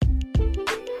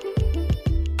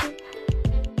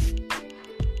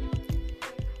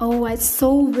Oh, I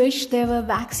so wish there were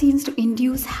vaccines to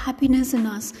induce happiness in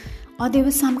us, or there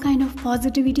was some kind of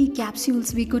positivity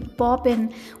capsules we could pop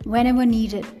in whenever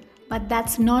needed. But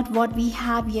that's not what we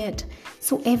have yet.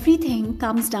 So everything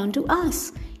comes down to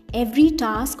us. Every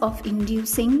task of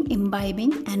inducing,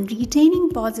 imbibing, and retaining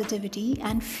positivity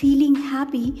and feeling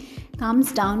happy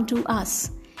comes down to us.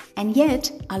 And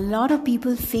yet, a lot of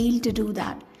people fail to do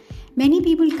that. Many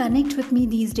people connect with me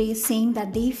these days saying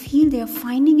that they feel they are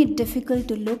finding it difficult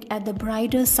to look at the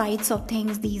brighter sides of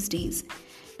things these days.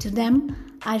 To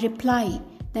them, I reply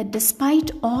that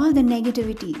despite all the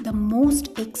negativity, the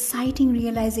most exciting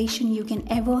realization you can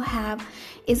ever have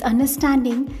is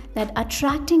understanding that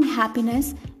attracting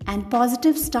happiness and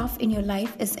positive stuff in your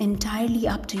life is entirely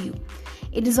up to you.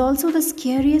 It is also the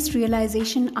scariest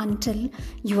realization until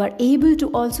you are able to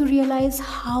also realize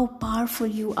how powerful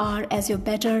you are as your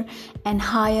better and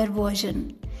higher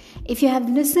version. If you have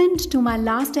listened to my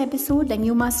last episode, then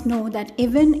you must know that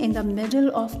even in the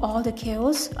middle of all the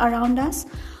chaos around us,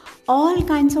 all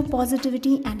kinds of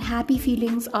positivity and happy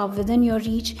feelings are within your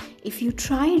reach if you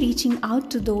try reaching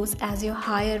out to those as your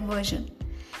higher version.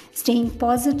 Staying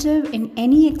positive in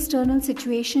any external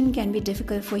situation can be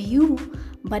difficult for you,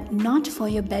 but not for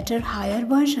your better, higher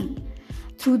version.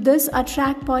 Through this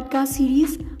Attract podcast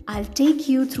series, I'll take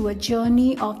you through a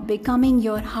journey of becoming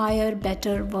your higher,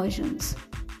 better versions.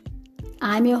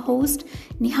 I'm your host,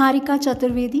 Niharika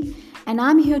Chaturvedi, and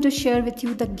I'm here to share with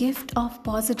you the gift of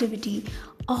positivity,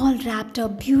 all wrapped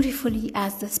up beautifully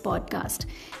as this podcast.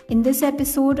 In this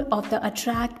episode of the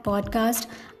Attract podcast,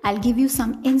 I'll give you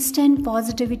some instant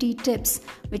positivity tips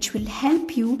which will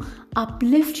help you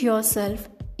uplift yourself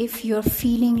if you're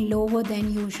feeling lower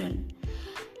than usual.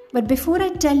 But before I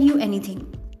tell you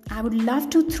anything, I would love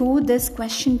to throw this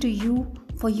question to you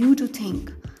for you to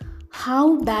think.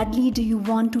 How badly do you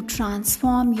want to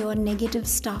transform your negative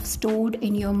stuff stored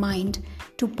in your mind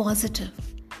to positive?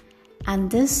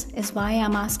 And this is why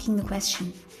I'm asking the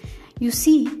question. You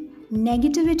see,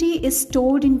 negativity is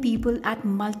stored in people at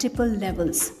multiple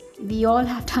levels. We all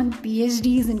have done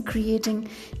PhDs in creating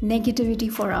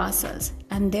negativity for ourselves,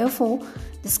 and therefore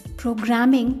this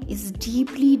programming is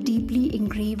deeply, deeply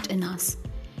engraved in us.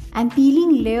 And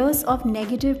peeling layers of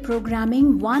negative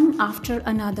programming one after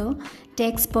another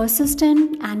takes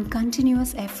persistent and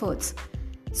continuous efforts.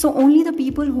 So only the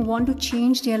people who want to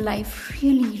change their life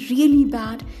really, really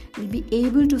bad will be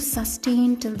able to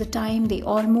sustain till the time they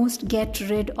almost get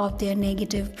rid of their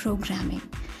negative programming.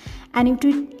 And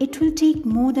it will take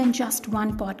more than just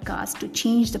one podcast to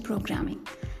change the programming.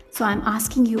 So I'm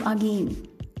asking you again,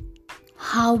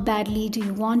 how badly do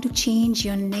you want to change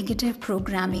your negative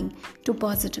programming to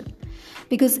positive?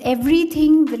 Because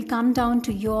everything will come down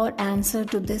to your answer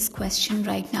to this question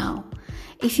right now.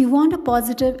 If you want a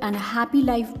positive and a happy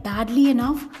life badly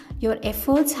enough, your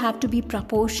efforts have to be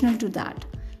proportional to that.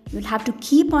 You'll have to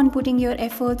keep on putting your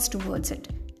efforts towards it.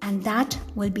 And that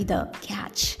will be the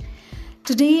catch.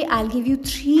 Today, I'll give you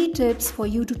 3 tips for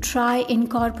you to try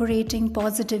incorporating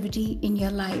positivity in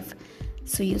your life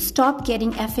so you stop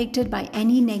getting affected by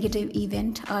any negative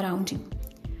event around you.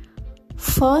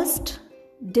 First,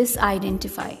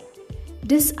 disidentify.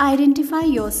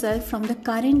 Disidentify yourself from the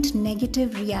current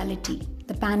negative reality,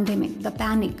 the pandemic, the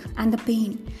panic, and the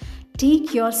pain.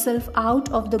 Take yourself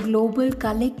out of the global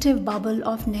collective bubble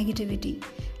of negativity.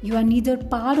 You are neither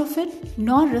part of it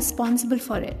nor responsible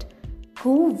for it.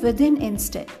 Go within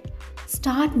instead.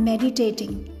 Start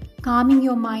meditating, calming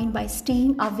your mind by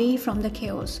staying away from the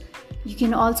chaos. You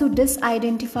can also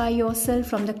disidentify yourself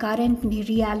from the current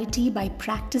reality by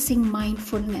practicing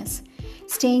mindfulness.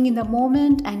 Staying in the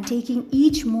moment and taking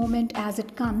each moment as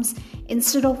it comes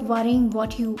instead of worrying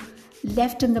what you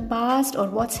left in the past or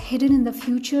what's hidden in the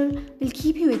future will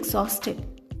keep you exhausted.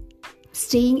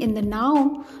 Staying in the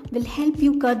now will help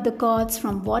you cut the cords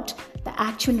from what the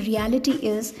actual reality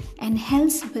is and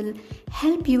will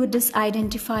help you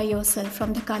disidentify yourself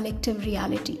from the collective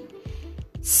reality.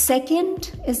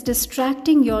 Second is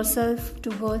distracting yourself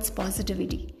towards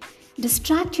positivity.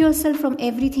 Distract yourself from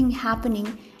everything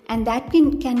happening, and that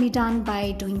can be done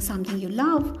by doing something you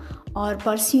love or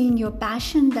pursuing your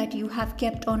passion that you have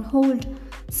kept on hold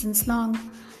since long.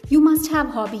 You must have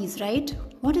hobbies, right?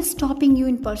 What is stopping you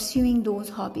in pursuing those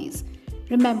hobbies?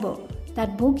 Remember,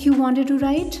 that book you wanted to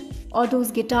write or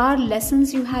those guitar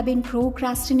lessons you have been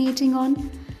procrastinating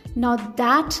on? Now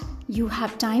that you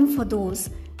have time for those,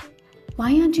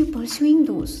 why aren't you pursuing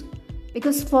those?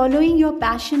 Because following your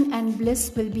passion and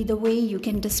bliss will be the way you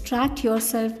can distract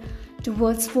yourself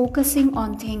towards focusing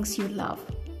on things you love.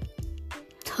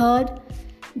 Third,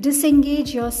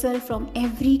 disengage yourself from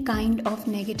every kind of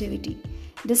negativity.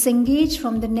 Disengage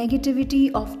from the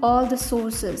negativity of all the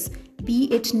sources, be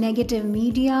it negative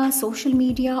media, social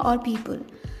media, or people.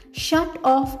 Shut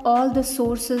off all the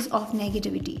sources of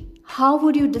negativity. How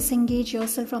would you disengage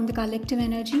yourself from the collective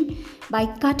energy? By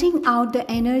cutting out the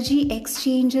energy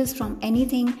exchanges from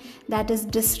anything that is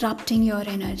disrupting your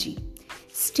energy.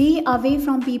 Stay away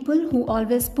from people who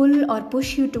always pull or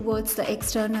push you towards the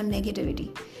external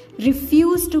negativity.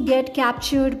 Refuse to get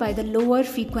captured by the lower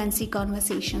frequency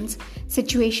conversations,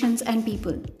 situations, and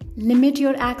people. Limit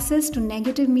your access to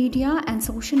negative media and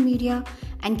social media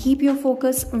and keep your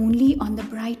focus only on the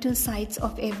brighter sides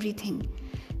of everything.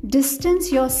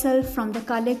 Distance yourself from the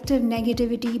collective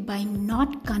negativity by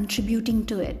not contributing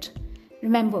to it.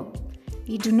 Remember,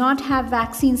 we do not have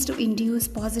vaccines to induce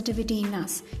positivity in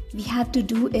us. We have to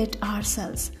do it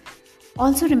ourselves.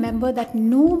 Also remember that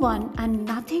no one and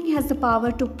nothing has the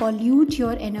power to pollute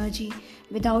your energy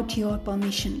without your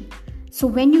permission. So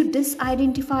when you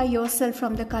disidentify yourself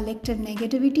from the collective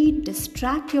negativity,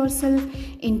 distract yourself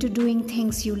into doing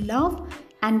things you love,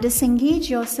 and disengage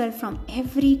yourself from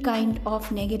every kind of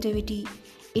negativity,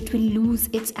 it will lose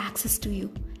its access to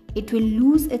you. It will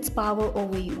lose its power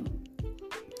over you.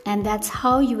 And that's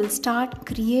how you will start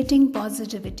creating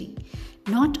positivity,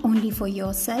 not only for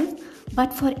yourself,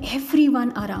 but for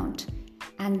everyone around.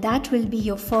 And that will be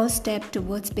your first step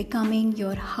towards becoming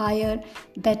your higher,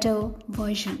 better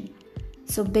version.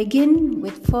 So begin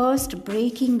with first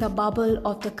breaking the bubble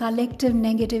of the collective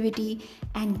negativity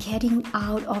and getting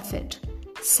out of it.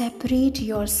 Separate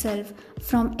yourself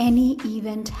from any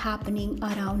event happening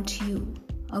around you.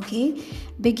 Okay?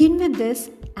 Begin with this,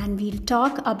 and we'll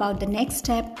talk about the next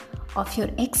step of your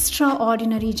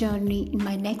extraordinary journey in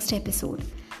my next episode.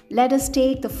 Let us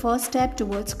take the first step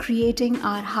towards creating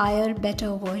our higher,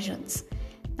 better versions.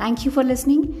 Thank you for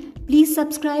listening. Please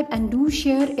subscribe and do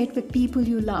share it with people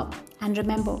you love. And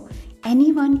remember,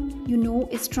 anyone you know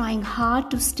is trying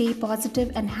hard to stay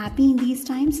positive and happy in these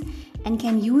times and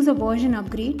can use a version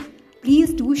upgrade,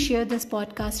 please do share this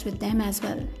podcast with them as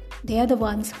well. They are the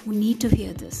ones who need to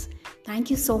hear this. Thank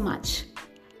you so much.